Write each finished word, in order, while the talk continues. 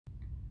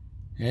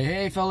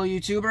Hey fellow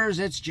YouTubers,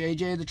 it's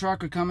JJ the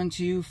Trucker coming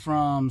to you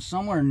from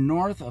somewhere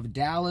north of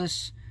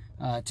Dallas,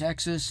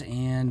 Texas,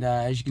 and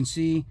as you can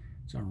see,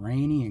 it's a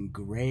rainy and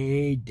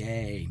gray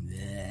day.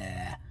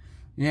 Blech.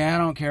 Yeah, I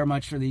don't care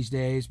much for these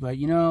days, but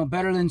you know,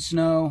 better than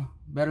snow,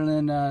 better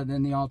than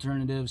the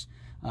alternatives.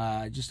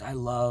 I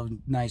love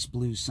nice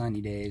blue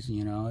sunny days,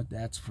 you know,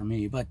 that's for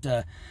me, but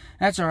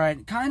that's all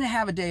right. Kind of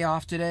have a day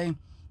off today,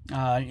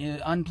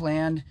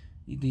 unplanned.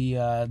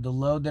 The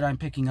load that I'm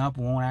picking up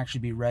won't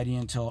actually be ready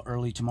until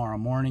early tomorrow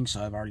morning,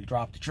 so I've already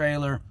dropped the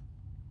trailer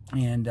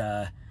and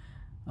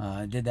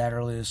did that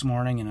early this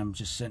morning, and I'm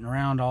just sitting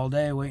around all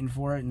day waiting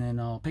for it, and then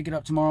I'll pick it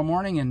up tomorrow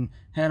morning and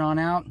head on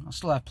out. I'll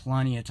still have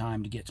plenty of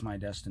time to get to my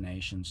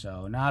destination,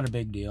 so not a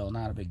big deal,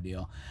 not a big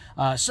deal.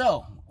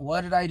 So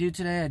what did I do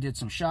today? I did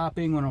some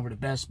shopping, went over to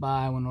Best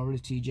Buy, went over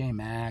to TJ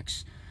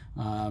Maxx,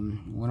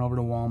 went over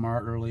to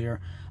Walmart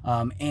earlier,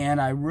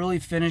 and I really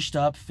finished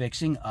up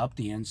fixing up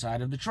the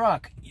inside of the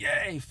truck.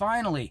 Yay,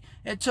 finally.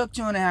 It took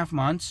 2.5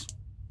 months,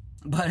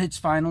 but it's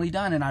finally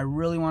done, and I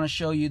really want to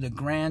show you the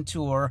grand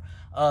tour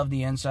of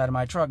the inside of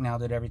my truck now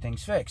that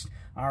everything's fixed.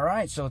 All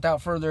right, so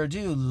without further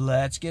ado,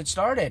 let's get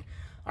started.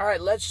 All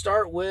right, let's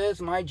start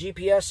with my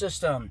GPS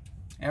system.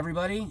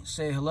 Everybody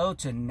say hello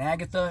to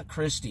Nagatha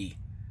Christie.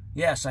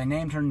 Yes, I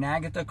named her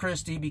Nagatha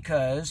Christie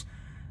because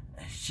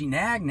she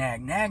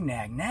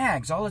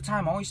nags all the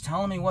time, always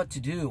telling me what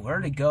to do, where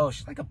to go.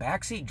 She's like a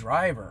backseat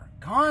driver,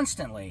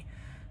 constantly.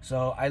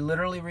 So I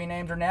literally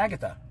renamed her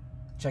Nagatha.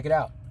 Check it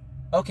out.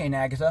 Okay,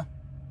 Nagatha.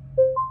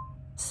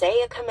 Say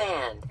a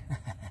command.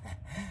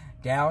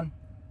 Down.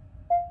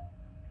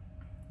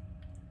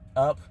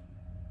 Up.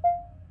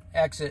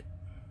 Exit.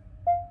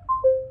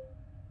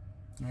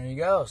 There you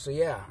go. So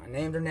yeah, I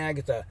named her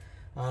Nagatha.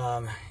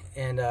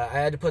 And I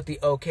had to put the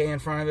OK in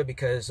front of it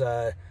because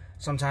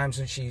sometimes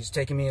when she's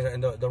taking me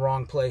in the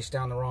wrong place,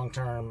 down the wrong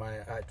turn,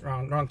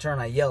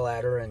 I yell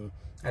at her, and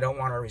I don't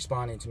want her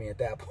responding to me at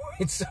that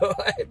point. So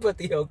I put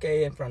the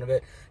OK in front of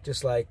it,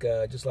 just like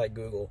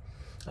Google.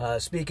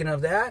 Speaking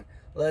of that,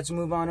 let's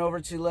move on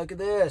over to, look at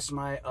this,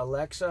 my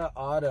Alexa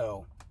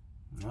Auto.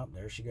 Oh,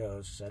 there she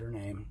goes. Said her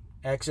name.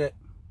 Exit.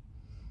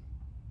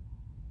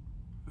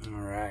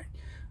 All right.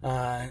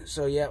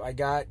 So yeah, I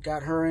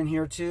got her in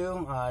here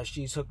too.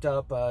 She's hooked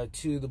up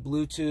to the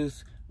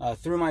Bluetooth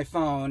through my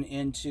phone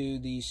into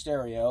the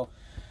stereo.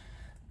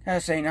 I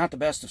say not the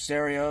best of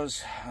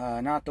stereos,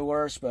 not the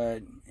worst,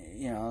 but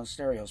you know,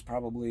 stereos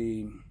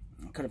probably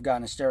could have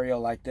gotten a stereo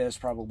like this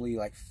probably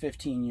like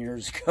 15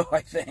 years ago,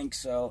 I think.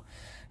 So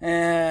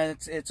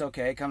it's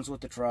okay. It comes with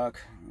the truck.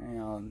 You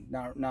know,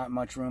 not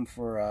much room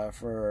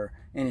for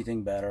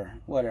anything better.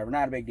 Whatever,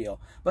 not a big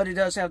deal. But it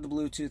does have the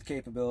Bluetooth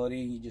capability.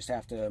 You just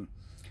have to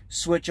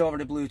switch over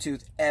to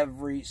Bluetooth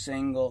every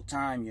single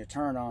time you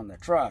turn on the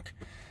truck,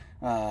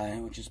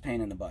 which is a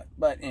pain in the butt.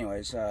 But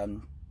anyways,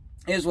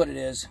 is what it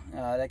is.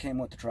 That came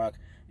with the truck.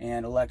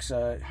 And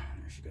Alexa,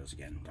 there she goes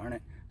again. Darn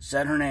it,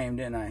 said her name,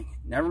 didn't I?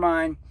 Never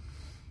mind.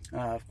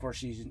 Of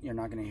course, you're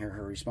not going to hear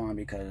her respond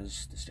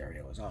because the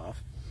stereo is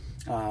off.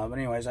 But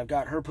anyways, I've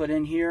got her put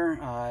in here.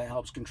 It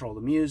helps control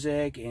the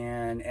music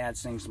and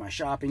adds things to my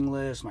shopping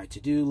list, my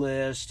to-do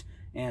list,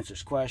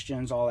 answers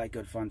questions, all that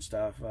good fun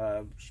stuff.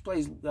 She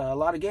plays a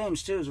lot of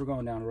games too as we're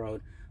going down the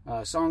road.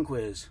 Song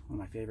Quiz, one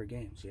of my favorite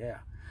games,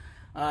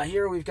 yeah.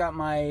 Here we've got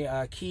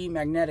my key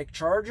magnetic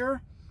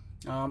charger.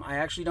 I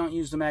actually don't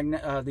use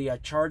the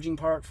charging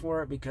part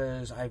for it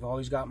because I've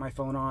always got my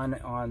phone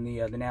on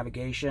the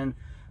navigation.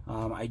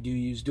 I do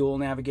use dual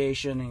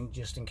navigation, and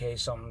just in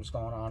case something's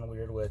going on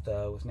weird with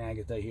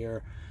Nagatha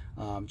here,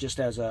 just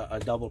as a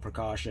double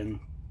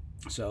precaution.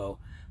 So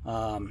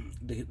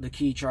the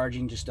key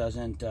charging just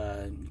doesn't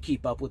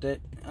keep up with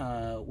it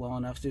well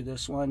enough through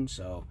this one.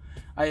 So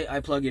I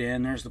plug it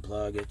in. There's the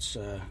plug. It's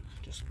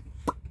just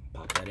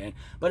pop that in,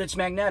 but it's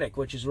magnetic,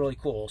 which is really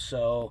cool.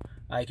 So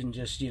I can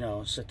just, you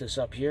know, set this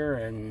up here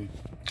and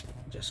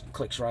just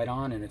clicks right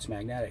on, and it's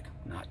magnetic.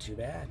 Not too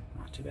bad,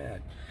 not too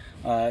bad.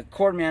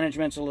 Cord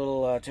management's a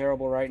little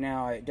terrible right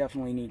now. I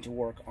definitely need to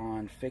work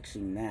on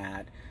fixing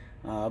that.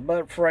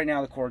 But for right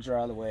now, the cords are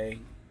out of the way.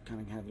 Kind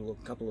of have a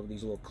couple of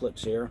these little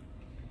clips here.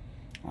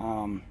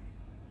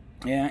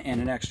 Yeah, and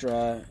an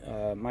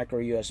extra micro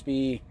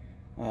USB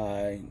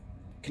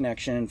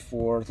connection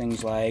for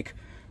things like,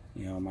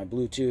 you know, my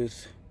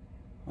Bluetooth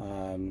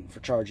for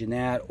charging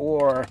that,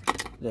 or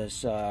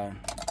this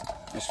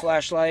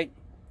flashlight.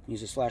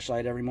 Use this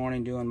flashlight every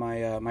morning doing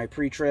my my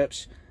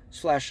pre-trips. This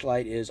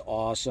flashlight is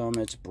awesome.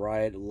 It's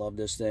bright. Love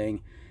this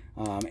thing.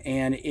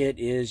 And it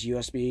is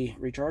USB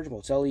rechargeable.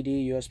 It's LED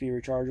USB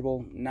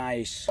rechargeable.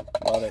 Nice.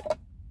 Love it.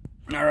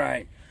 All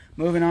right,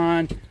 moving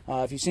on.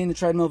 If you've seen the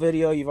treadmill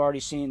video, you've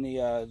already seen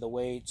the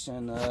weights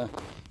and the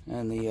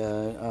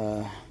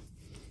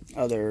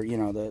other, you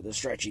know, the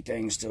stretchy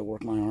things to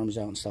work my arms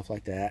out and stuff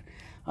like that.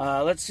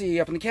 Let's see,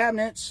 up in the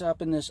cabinets,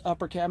 up in this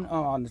upper cabinet,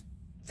 on the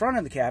front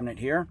of the cabinet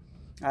here,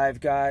 I've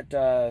got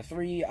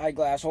 3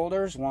 eyeglass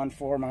holders, one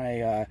for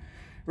my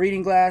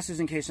reading glasses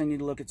in case I need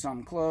to look at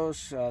something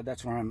close.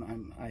 That's where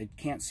I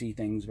can't see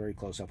things very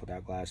close up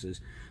without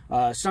glasses.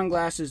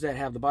 Sunglasses that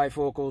have the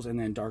bifocals, and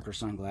then darker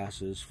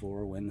sunglasses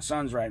for when the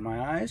sun's right in my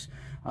eyes.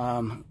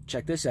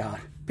 Check this out.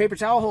 Paper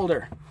towel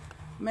holder.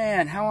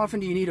 Man, how often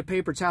do you need a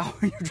paper towel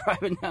when you're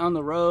driving down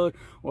the road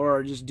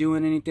or just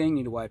doing anything? You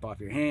need to wipe off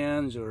your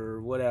hands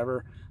or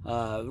whatever.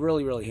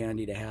 Really, really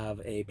handy to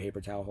have a paper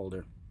towel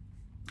holder.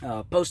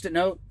 Post-it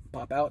note,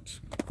 pop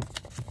out.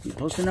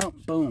 Post-it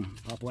note, boom,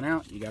 pop one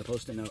out. You got a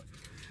Post-it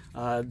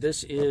note.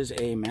 This is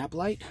a map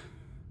light.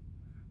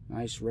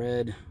 Nice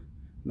red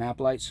map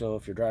light. So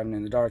if you're driving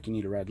in the dark, you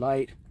need a red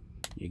light.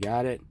 You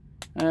got it.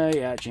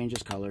 Yeah, it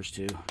changes colors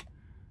too.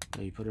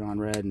 So you put it on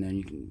red, and then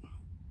you can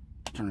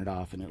turn it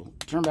off and it'll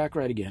turn back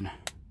red again.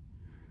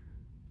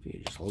 You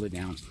just hold it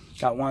down.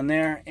 Got one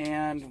there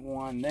and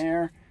one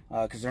there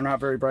because they're not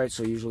very bright,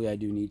 so usually I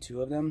do need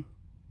two of them.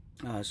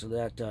 So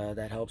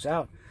that helps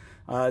out.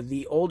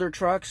 The older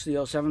trucks,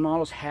 the 07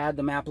 models, had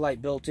the map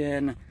light built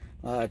in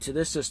to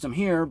this system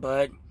here,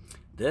 but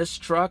this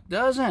truck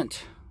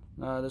doesn't.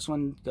 This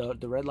one,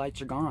 the red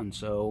lights are gone,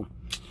 so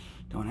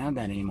don't have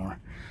that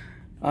anymore.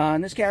 In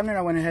this cabinet,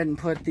 I went ahead and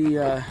put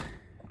the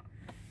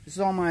this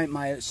is all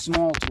my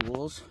small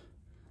tools.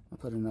 I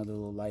put another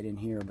little light in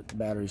here, but the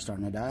battery's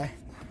starting to die.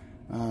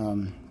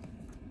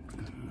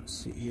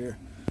 Let's see here.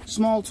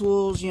 Small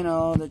tools, you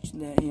know,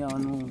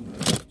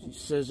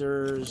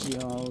 scissors, you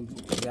know,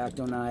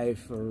 X-Acto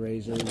knife or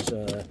razors,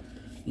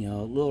 you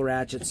know, little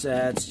ratchet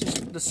sets,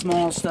 just the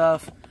small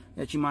stuff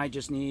that you might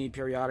just need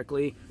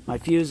periodically. My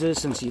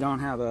fuses, since you don't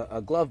have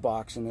a glove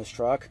box in this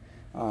truck,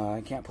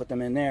 I can't put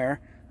them in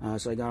there.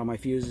 So I got all my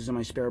fuses and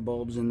my spare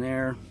bulbs in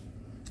there.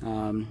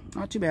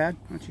 Not too bad,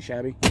 not too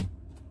shabby.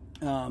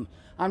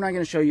 I'm not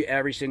going to show you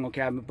every single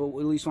cabinet, but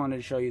at least wanted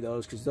to show you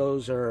those because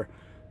those are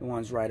the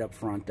ones right up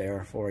front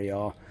there for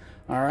y'all.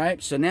 All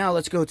right, so now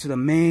let's go to the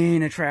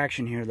main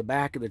attraction here, the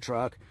back of the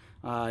truck.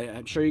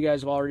 I'm sure you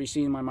guys have already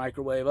seen my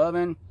microwave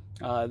oven.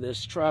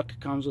 This truck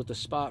comes with a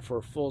spot for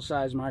a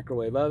full-size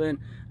microwave oven.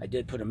 I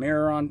did put a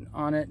mirror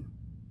on it.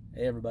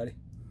 Hey, everybody.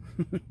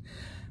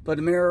 Put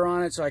a mirror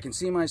on it so I can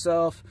see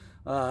myself.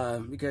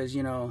 Because,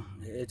 you know,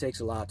 it takes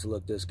a lot to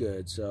look this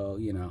good, so,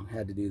 you know,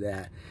 had to do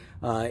that.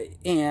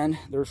 And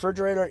the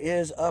refrigerator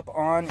is up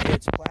on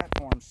its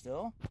platform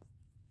still.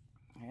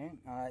 Okay.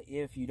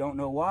 If you don't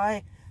know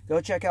why,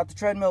 go check out the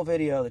treadmill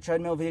video. The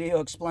treadmill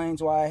video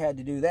explains why I had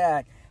to do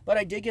that, but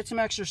I did get some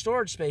extra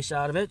storage space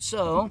out of it,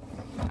 so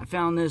I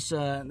found this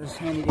this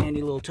handy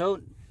dandy little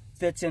tote.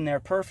 Fits in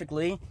there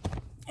perfectly,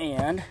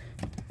 and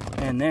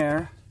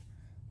there,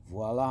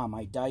 voila,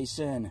 my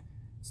Dyson.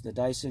 It's the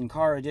Dyson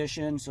Car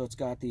Edition, so it's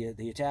got the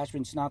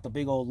attachment. It's not the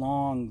big old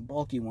long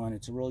bulky one.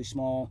 It's a really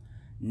small,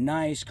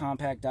 nice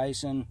compact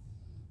Dyson.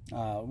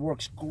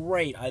 Works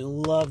great. I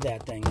love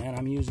that thing, man.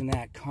 I'm using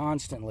that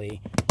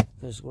constantly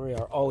because we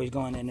are always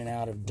going in and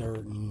out of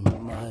dirt and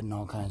mud and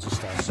all kinds of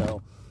stuff.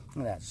 So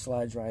look at that,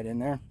 slides right in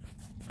there.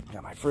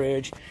 Got my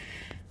fridge.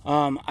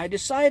 I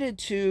decided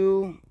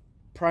to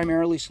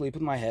primarily sleep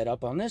with my head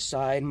up on this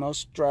side.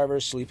 Most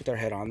drivers sleep with their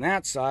head on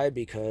that side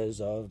because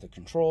of the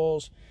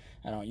controls.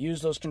 I don't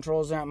use those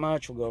controls that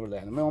much. We'll go over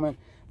that in a moment.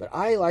 But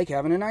I like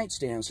having a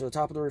nightstand. So the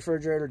top of the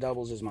refrigerator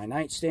doubles as my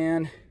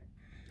nightstand,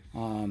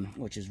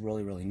 which is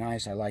really, really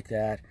nice. I like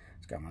that.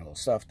 It's got my little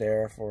stuff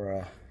there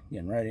for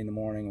getting ready in the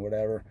morning or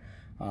whatever.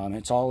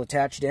 It's all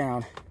attached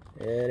down.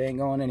 It ain't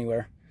going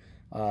anywhere.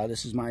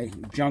 This is my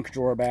junk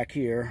drawer back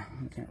here.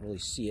 I can't really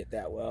see it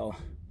that well.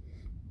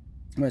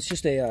 But it's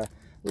just a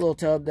little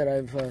tub that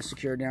I've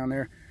secured down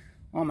there.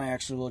 All my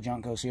extra little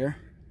junk goes here.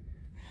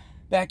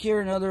 Back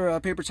here, another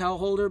paper towel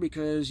holder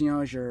because, you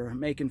know, as you're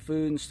making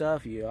food and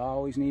stuff, you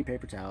always need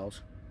paper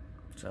towels.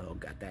 So,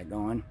 got that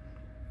going.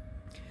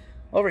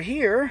 Over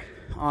here,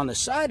 on the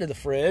side of the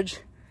fridge,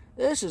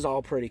 this is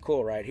all pretty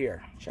cool right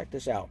here. Check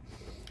this out.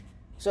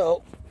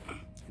 So,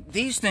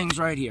 these things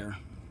right here.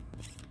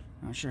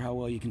 Not sure how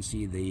well you can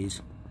see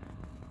these.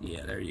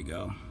 Yeah, there you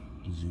go.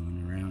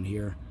 Zooming around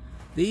here.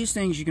 These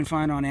things you can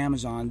find on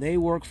Amazon. They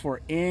work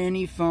for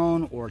any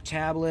phone or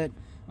tablet,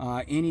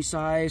 any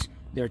size.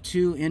 They're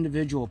 2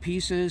 individual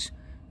pieces,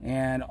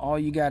 and all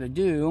you got to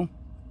do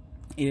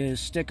is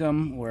stick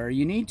them where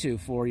you need to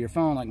for your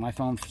phone. Like my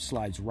phone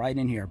slides right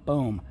in here,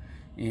 boom,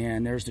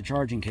 and there's the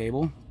charging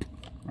cable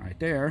right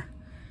there.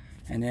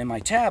 And then my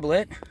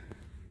tablet,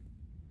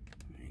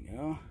 there you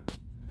go,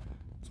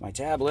 it's my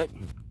tablet,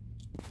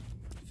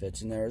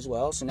 fits in there as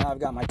well. So now I've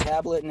got my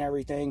tablet and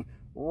everything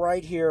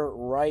right here,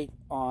 right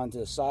on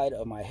the side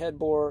of my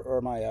headboard,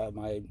 or my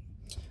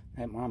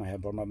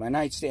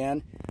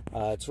nightstand.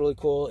 It's really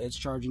cool. It's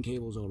charging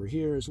cables over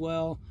here as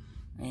well,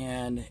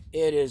 and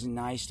it is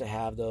nice to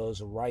have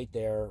those right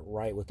there,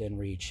 right within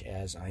reach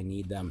as I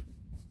need them.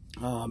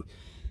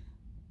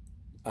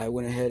 I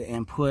went ahead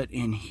and put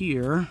in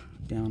here,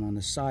 down on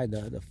the side,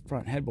 the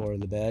front headboard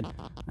of the bed.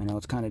 I know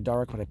it's kind of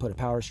dark, but I put a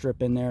power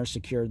strip in there,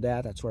 secured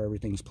that. That's where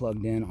everything's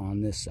plugged in on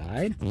this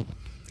side.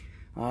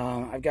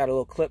 I've got a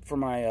little clip for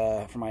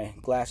my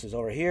glasses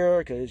over here,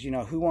 because, you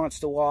know, who wants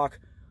to walk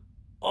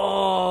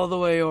all the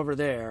way over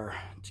there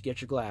to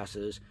get your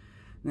glasses,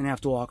 and then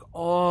have to walk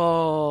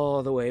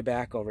all the way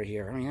back over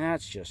here. I mean,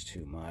 that's just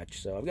too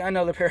much. So I've got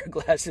another pair of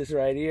glasses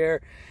right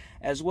here,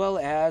 as well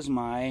as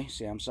my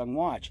Samsung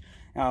watch.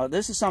 Now,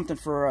 this is something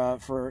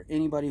for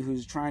anybody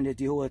who's trying to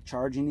deal with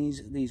charging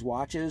these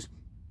watches.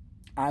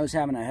 I was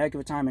having a heck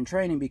of a time in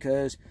training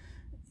because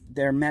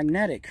they're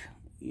magnetic.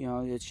 You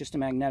know, it's just a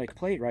magnetic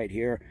plate right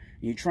here.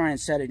 You try and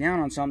set it down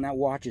on something, that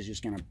watch is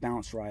just going to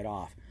bounce right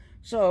off.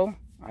 So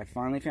I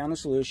finally found a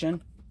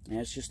solution, and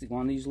it's just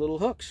one of these little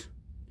hooks.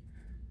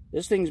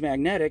 This thing's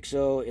magnetic,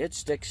 so it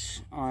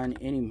sticks on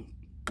any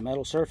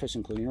metal surface,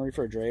 including a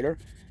refrigerator,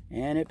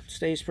 and it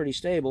stays pretty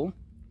stable.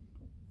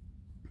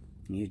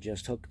 You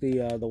just hook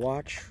the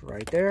watch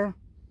right there,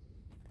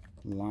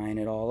 line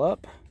it all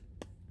up,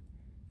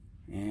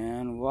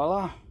 and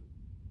voila,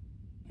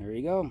 there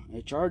you go.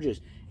 It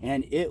charges,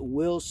 and it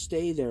will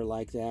stay there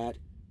like that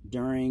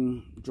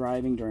during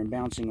driving, during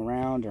bouncing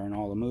around, during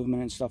all the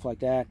movement and stuff like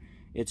that.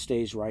 It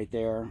stays right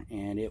there,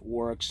 and it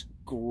works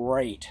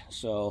great.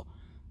 So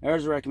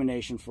there's a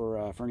recommendation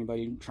for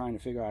anybody trying to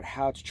figure out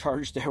how to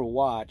charge their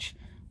watch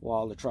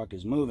while the truck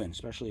is moving,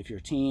 especially if you're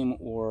a team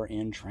or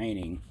in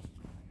training.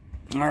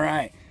 All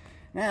right,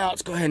 now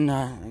let's go ahead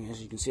and,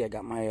 as you can see, I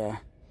got my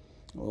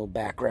little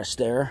backrest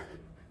there.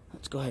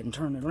 Let's go ahead and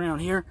turn it around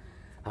here.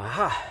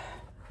 Aha.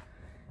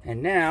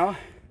 And now,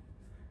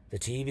 the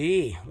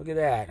TV. Look at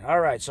that. All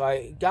right, so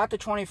I got the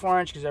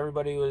 24-inch because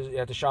everybody was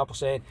at the shop was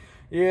saying,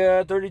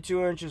 yeah,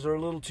 32 inches are a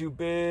little too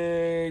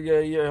big.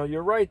 You know,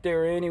 you're right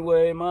there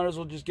anyway. Might as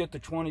well just get the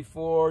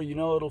 24. You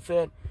know it'll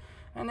fit.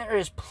 And there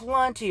is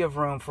plenty of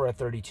room for a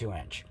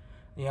 32-inch.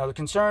 You know, the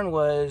concern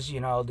was,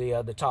 you know,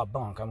 the top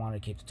bunk. I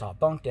wanted to keep the top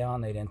bunk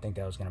down. They didn't think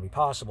that was going to be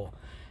possible.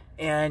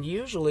 And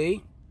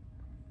usually,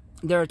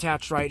 they're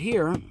attached right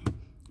here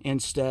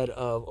instead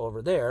of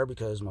over there,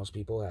 because most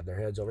people have their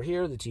heads over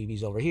here, the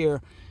TV's over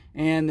here,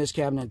 and this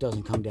cabinet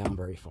doesn't come down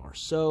very far.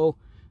 So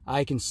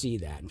I can see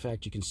that. In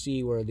fact, you can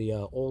see where the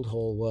old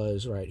hole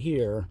was right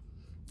here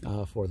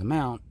for the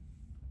mount.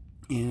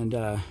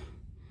 And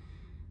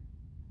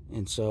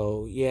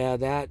so, yeah,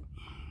 that,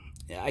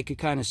 I could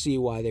kind of see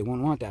why they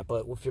wouldn't want that.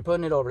 But if you're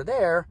putting it over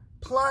there,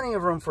 plenty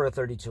of room for a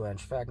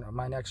 32-inch. In fact,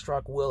 my next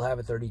truck will have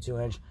a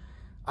 32-inch.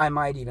 I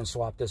might even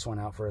swap this one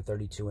out for a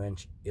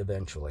 32-inch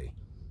eventually.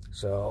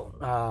 So,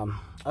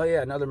 oh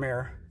yeah, another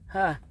mirror.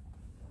 Huh.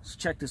 Let's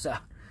check this out.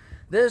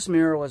 This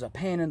mirror was a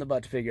pain in the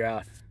butt to figure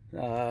out.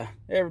 Hey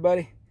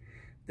everybody.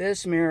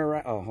 This mirror,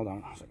 right, oh, hold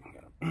on a second.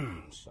 I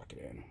gotta suck it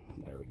in.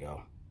 There we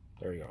go.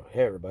 There we go.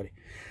 Hey everybody.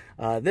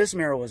 This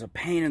mirror was a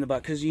pain in the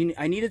butt because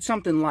I needed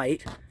something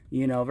light,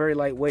 you know, very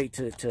lightweight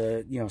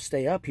to you know,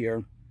 stay up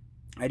here.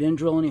 I didn't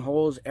drill any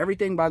holes.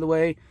 Everything, by the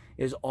way,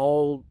 is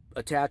all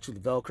attached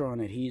with Velcro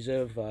and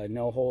adhesive.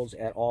 No holes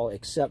at all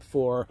except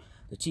for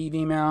the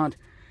TV mount.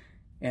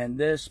 And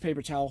this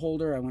paper towel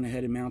holder, I went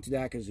ahead and mounted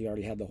that because he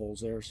already had the holes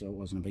there, so it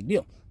wasn't a big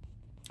deal.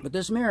 But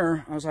this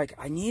mirror, I was like,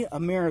 I need a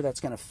mirror that's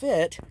going to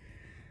fit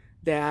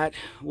that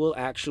will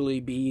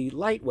actually be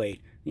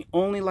lightweight. The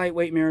only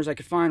lightweight mirrors I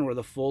could find were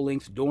the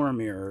full-length door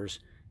mirrors,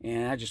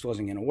 and that just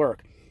wasn't going to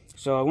work.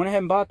 So I went ahead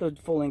and bought the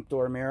full-length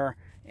door mirror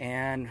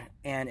and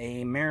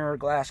a mirror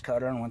glass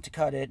cutter and went to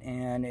cut it,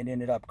 and it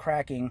ended up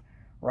cracking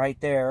right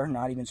there,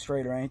 not even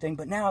straight or anything.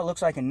 But now it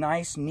looks like a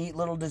nice, neat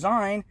little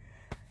design,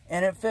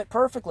 and it fit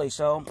perfectly.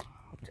 So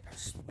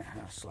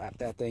I slapped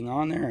that thing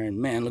on there, and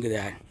man, look at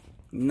that.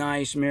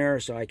 Nice mirror,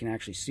 so I can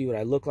actually see what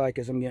I look like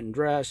as I'm getting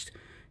dressed.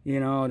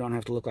 You know, I don't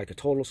have to look like a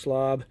total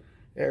slob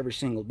every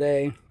single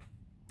day.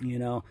 You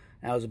know,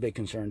 that was a big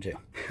concern too.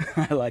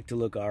 I like to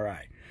look all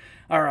right.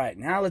 All right,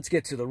 now let's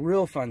get to the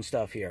real fun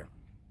stuff here.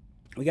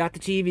 We got the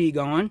TV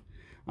going.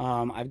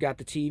 I've got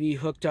the TV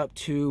hooked up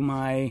to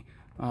my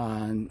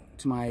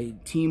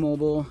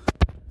T-Mobile.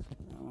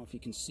 I don't know if you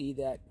can see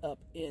that up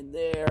in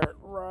there,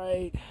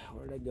 right?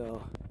 Where'd it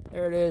go?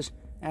 There it is.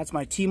 That's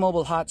my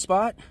T-Mobile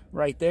hotspot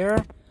right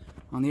there.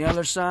 On the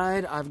other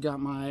side, I've got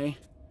my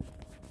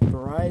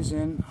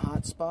Verizon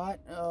hotspot.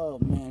 Oh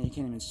man, you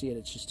can't even see it.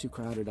 It's just too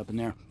crowded up in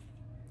there.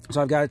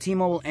 So I've got a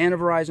T-Mobile and a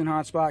Verizon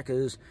hotspot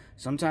because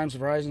sometimes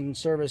Verizon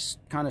service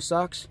kind of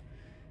sucks.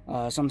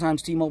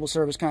 Sometimes T-Mobile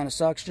service kind of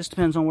sucks. Just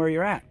depends on where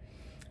you're at.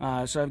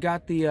 So I've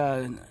got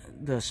the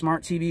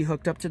smart TV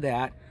hooked up to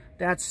that.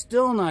 That's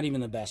still not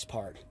even the best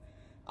part.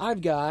 I've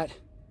got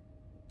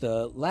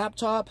the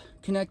laptop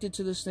connected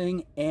to this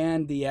thing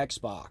and the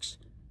Xbox.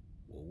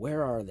 Well,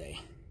 where are they?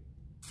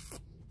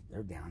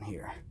 They're down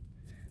here.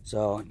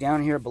 So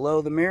down here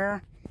below the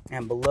mirror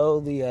and below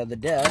the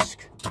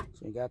desk.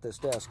 So you got this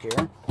desk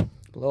here.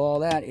 Below all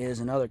that is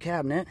another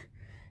cabinet.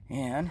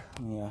 And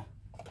let me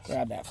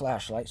grab that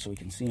flashlight so we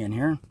can see in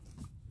here.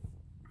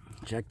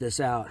 Check this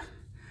out.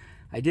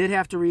 I did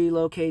have to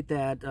relocate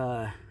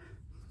that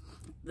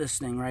this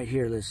thing right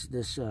here,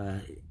 this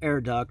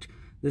air duct.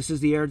 This is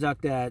the air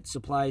duct that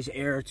supplies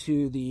air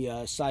to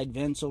the side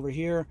vents over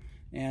here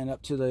and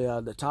up to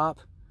the top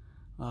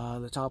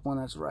one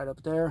that's right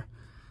up there.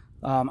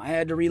 I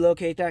had to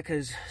relocate that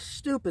because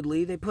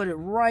stupidly they put it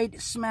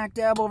right smack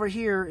dab over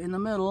here in the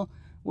middle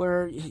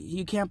where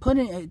you can't put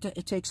it,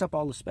 it takes up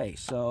all the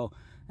space. So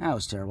that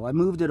was terrible. I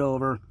moved it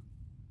over.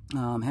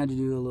 Had to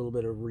do a little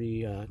bit of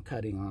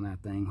re-cutting on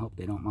that thing. Hope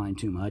they don't mind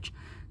too much.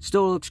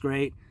 Still looks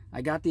great.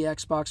 I got the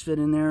Xbox fit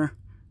in there.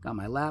 Got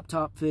my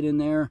laptop fit in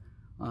there.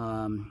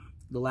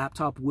 The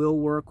laptop will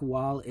work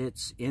while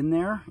it's in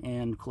there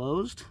and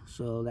closed,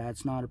 so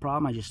that's not a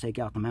problem. I just take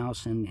out the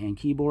mouse and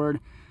keyboard,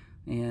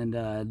 and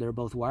they're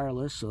both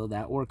wireless, so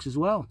that works as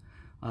well.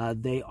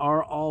 They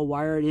are all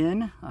wired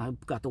in. I've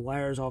got the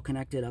wires all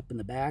connected up in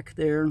the back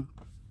there.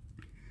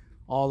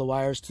 All the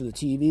wires to the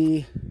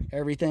TV,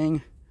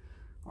 everything,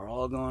 are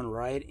all going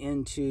right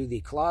into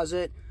the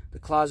closet. The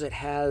closet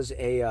has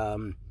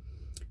a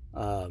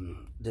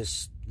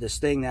this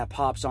thing that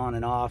pops on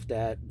and off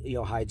that, you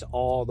know, hides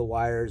all the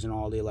wires and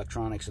all the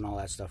electronics and all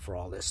that stuff for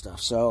all this stuff.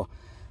 So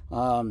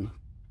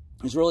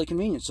it's really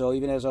convenient. So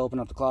even as I open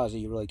up the closet,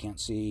 you really can't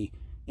see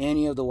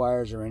any of the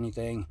wires or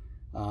anything.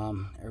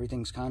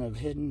 Everything's kind of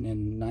hidden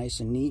and nice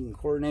and neat and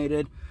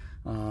coordinated.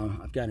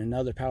 I've got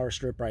another power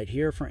strip right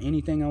here for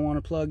anything I want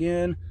to plug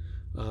in.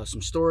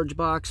 Some storage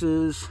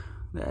boxes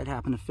that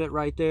happen to fit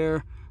right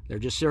there. They're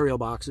just cereal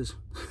boxes.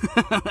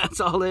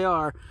 That's all they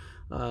are.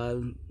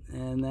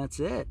 And that's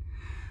it.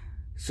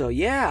 So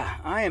yeah,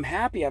 I am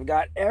happy. I've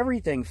got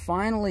everything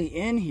finally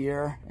in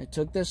here. It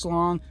took this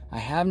long. I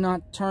have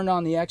not turned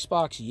on the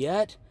Xbox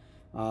yet.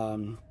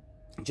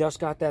 Just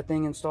got that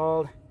thing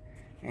installed,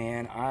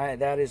 and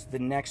that is the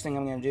next thing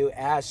I'm going to do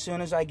as soon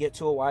as I get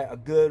to a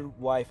good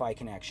Wi-Fi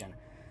connection.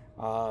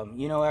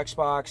 You know,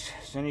 Xbox,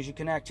 as soon as you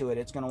connect to it,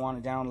 it's going to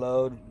want to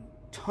download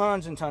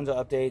tons and tons of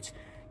updates,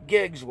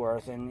 gigs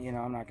worth, and you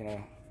know, I'm not going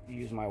to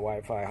use my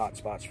Wi-Fi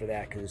hotspots for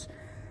that because,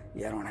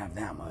 yeah, I don't have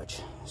that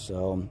much.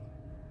 So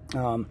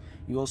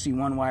you will see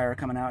one wire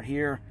coming out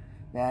here.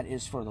 That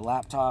is for the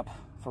laptop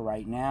for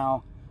right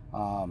now.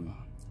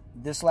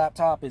 This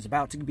laptop is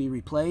about to be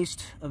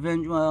replaced.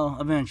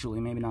 Eventually,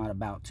 maybe not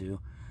about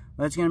to,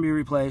 but it's going to be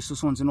replaced.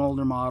 This one's an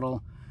older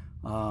model.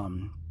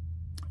 And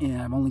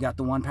I've only got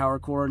the one power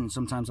cord, and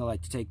sometimes I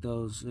like to take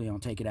those, you know,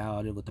 take it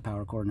out with the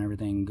power cord and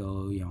everything,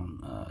 go, you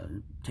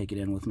know, take it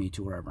in with me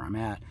to wherever I'm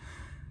at.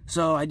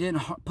 So I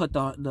didn't put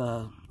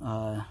the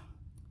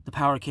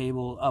power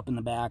cable up in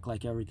the back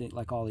like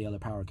all the other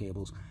power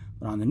cables.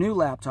 But on the new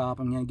laptop,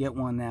 I'm going to get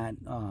one that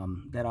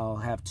that I'll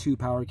have two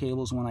power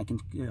cables, one I can,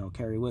 you know,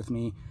 carry with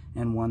me,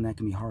 and one that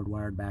can be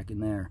hardwired back in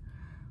there.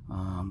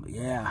 But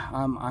yeah,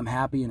 I'm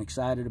happy and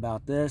excited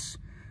about this.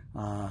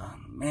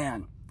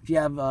 Man, if you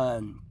have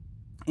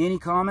any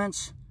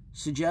comments,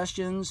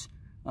 suggestions,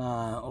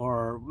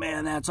 or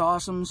man, that's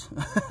awesome,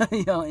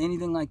 you know,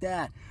 anything like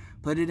that,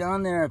 put it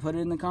on there. Put it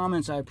in the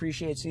comments. I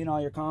appreciate seeing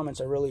all your comments.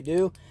 I really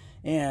do.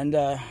 And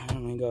I'm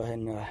going to go ahead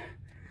and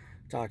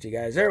talk to you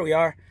guys. There we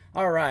are.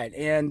 All right.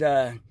 And,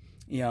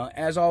 you know,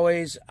 as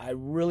always, I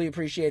really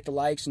appreciate the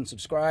likes and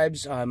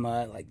subscribes. I'm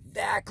like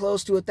that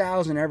close to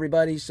 1,000,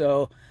 everybody.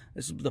 So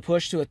this is the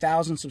push to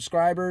 1,000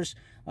 subscribers.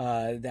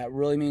 That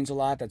really means a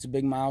lot. That's a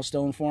big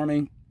milestone for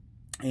me.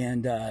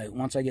 And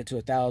once I get to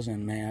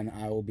 1,000, man,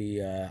 I'll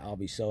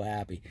be so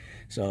happy.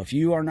 So if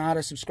you are not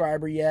a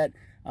subscriber yet,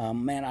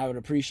 man, I would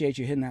appreciate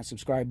you hitting that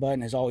subscribe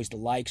button. As always, the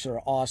likes are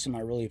awesome.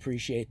 I really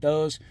appreciate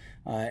those,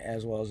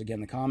 as well as,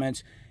 again, the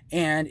comments.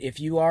 And if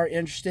you are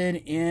interested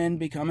in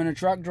becoming a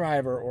truck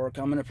driver or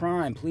coming to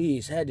Prime,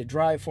 please head to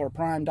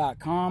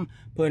drive4prime.com.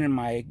 Put in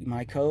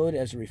my code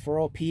as a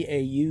referral,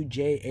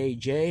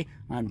 PAUJAJ.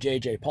 I'm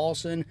JJ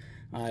Paulson.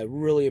 I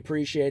really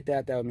appreciate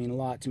that. That would mean a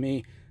lot to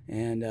me.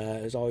 And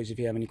as always, if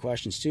you have any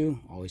questions too,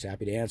 always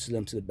happy to answer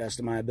them to the best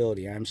of my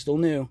ability. I'm still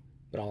new,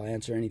 but I'll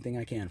answer anything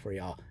I can for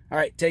y'all. All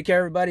right, take care,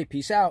 everybody.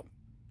 Peace out.